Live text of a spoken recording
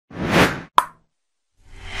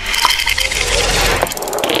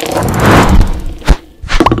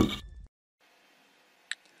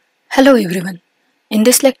Hello everyone. In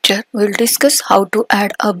this lecture, we will discuss how to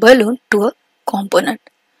add a balloon to a component.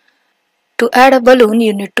 To add a balloon,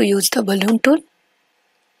 you need to use the balloon tool.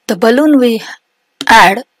 The balloon we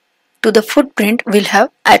add to the footprint will have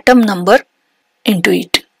atom number into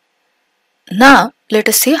it. Now, let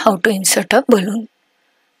us see how to insert a balloon.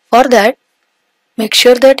 For that, make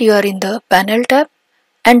sure that you are in the panel tab,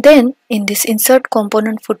 and then in this insert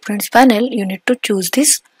component footprints panel, you need to choose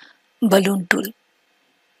this balloon tool.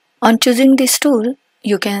 On choosing this tool,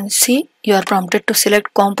 you can see you are prompted to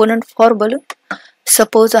select component for balloon.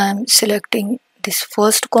 Suppose I am selecting this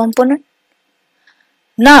first component.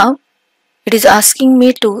 Now it is asking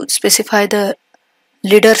me to specify the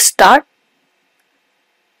leader start,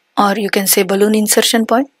 or you can say balloon insertion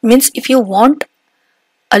point. Means if you want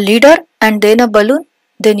a leader and then a balloon,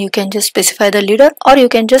 then you can just specify the leader, or you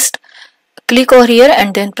can just click over here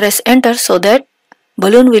and then press enter so that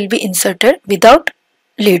balloon will be inserted without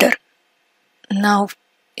leader. Now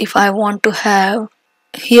if I want to have,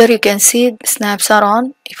 here you can see snaps are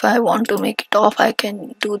on. If I want to make it off, I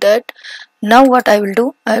can do that. Now what I will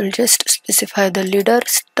do, I will just specify the leader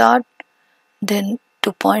start, then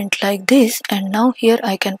to point like this, and now here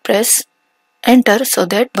I can press enter so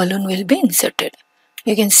that balloon will be inserted.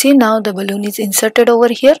 You can see now the balloon is inserted over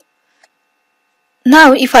here.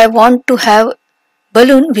 Now if I want to have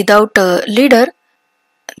balloon without a leader,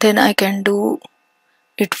 then I can do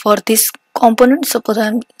it for this component. Suppose I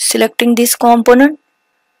am selecting this component,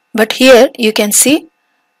 but here you can see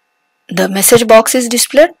the message box is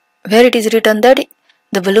displayed where it is written that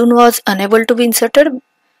the balloon was unable to be inserted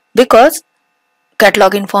because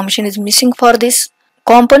catalog information is missing for this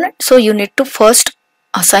component. So you need to first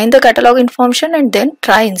assign the catalog information and then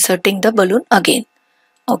try inserting the balloon again.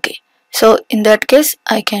 Okay, so in that case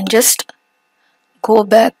I can just go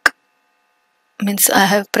back, means I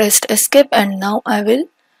have pressed escape, and now I will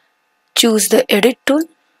choose the edit tool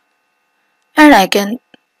and I can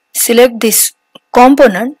select this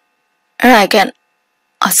component and I can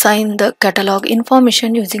assign the catalog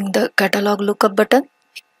information using the catalog lookup button.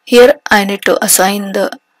 Here I need to assign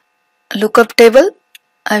the lookup table.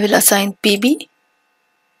 I will assign PB.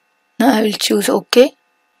 Now I will choose OK.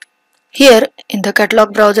 Here in the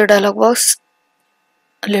catalog browser dialog box,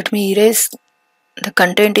 let me erase the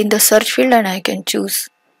content in the search field and I can choose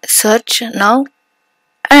search now.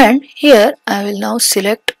 And here I will now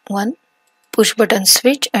select one push button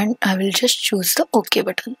switch and I will just choose the OK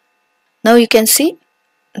button. Now you can see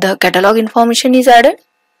the catalog information is added.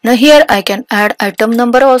 Now here I can add item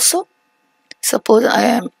number also. Suppose I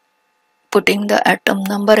am putting the item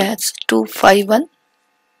number as 251.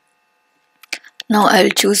 Now I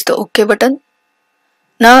will choose the OK button.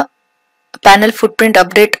 Now panel footprint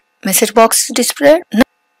update message box is displayed. Now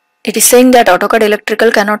it is saying that AutoCAD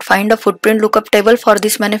Electrical cannot find a footprint lookup table for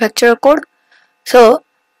this manufacturer code. So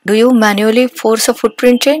do you manually force a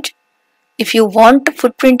footprint change? If you want a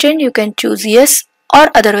footprint change, you can choose yes,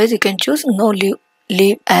 or otherwise you can choose no,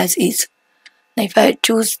 leave as is. Now if I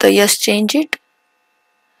choose the yes, change it,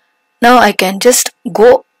 now I can just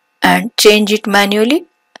go and change it manually.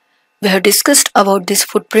 We have discussed about this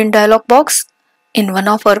footprint dialog box in one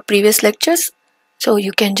of our previous lectures. So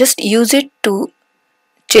you can just use it to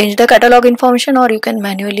change the catalog information, or you can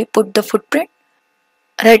manually put the footprint.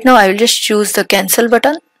 Right now I will just choose the cancel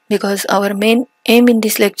button because our main aim in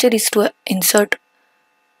this lecture is to insert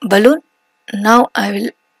balloon. Now I will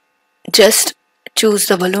just choose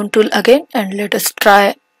the balloon tool again and let us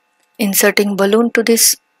try inserting balloon to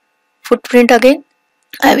this footprint again.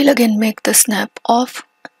 I will again make the snap off,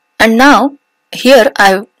 and now here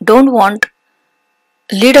I don't want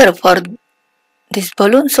leader for this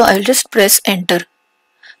balloon, so I will just press enter.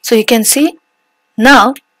 So you can see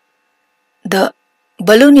now the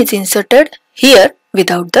balloon is inserted here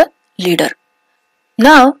without the leader.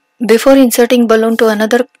 Now before inserting balloon to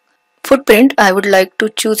another footprint, I would like to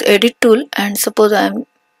choose edit tool, and suppose I am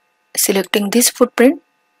selecting this footprint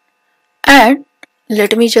and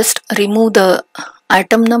let me just remove the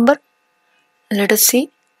item number. Let us see.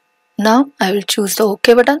 Now I will choose the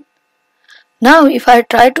OK button. Now if I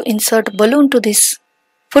try to insert balloon to this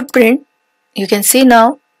footprint, you can see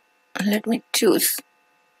now, let me choose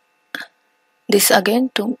this again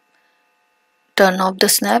to turn off the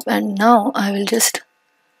snap, and now I will just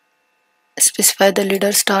specify the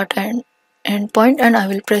leader start and end point and I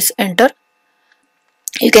will press enter.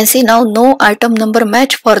 You can see now no item number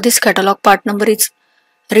match for this catalog part number is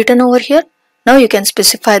written over here. Now you can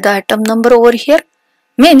specify the item number over here.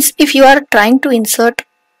 Means if you are trying to insert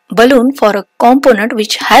balloon for a component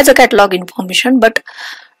which has a catalog information but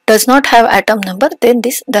does not have item number, then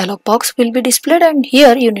this dialog box will be displayed, and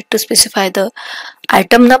here you need to specify the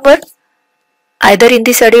item number either in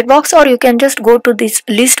this edit box, or you can just go to these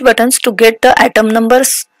list buttons to get the item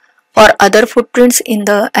numbers or other footprints in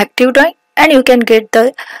the active drawing, and you can get the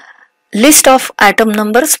list of item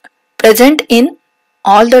numbers present in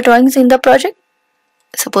all the drawings in the project.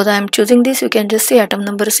 Suppose I am choosing this, you can just see item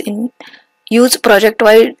numbers in use project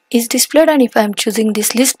wide is displayed, and if I am choosing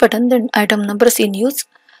this list button, then item numbers in use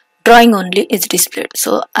drawing only is displayed.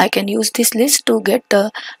 So I can use this list to get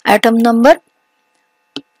the item number,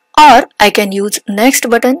 or I can use next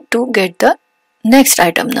button to get the next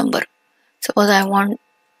item number. Suppose I want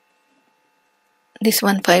this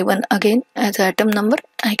 151 again as item number,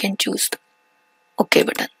 I can choose the OK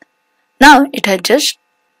button. Now it has just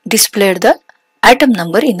displayed the item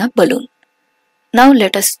number in a balloon. Now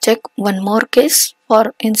let us check one more case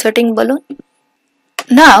for inserting balloon.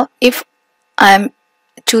 Now if I am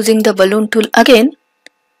choosing the balloon tool again,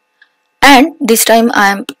 and this time I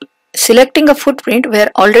am selecting a footprint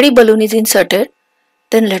where already balloon is inserted,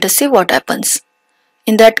 then let us see what happens.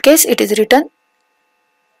 In that case, it is written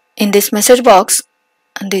in this message box,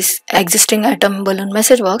 this existing item balloon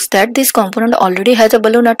message box, that this component already has a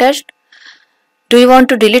balloon attached. Do you want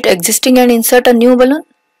to delete existing and insert a new balloon?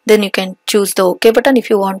 Then you can choose the OK button. If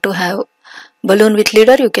you want to have balloon with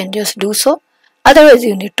leader, you can just do so. Otherwise,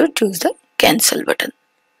 you need to choose the cancel button.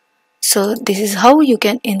 So this is how you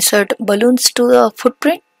can insert balloons to a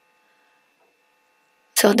footprint.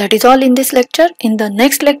 So that is all in this lecture. In the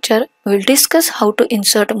next lecture, we will discuss how to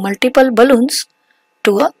insert multiple balloons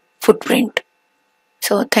to a footprint.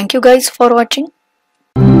 So thank you guys for watching.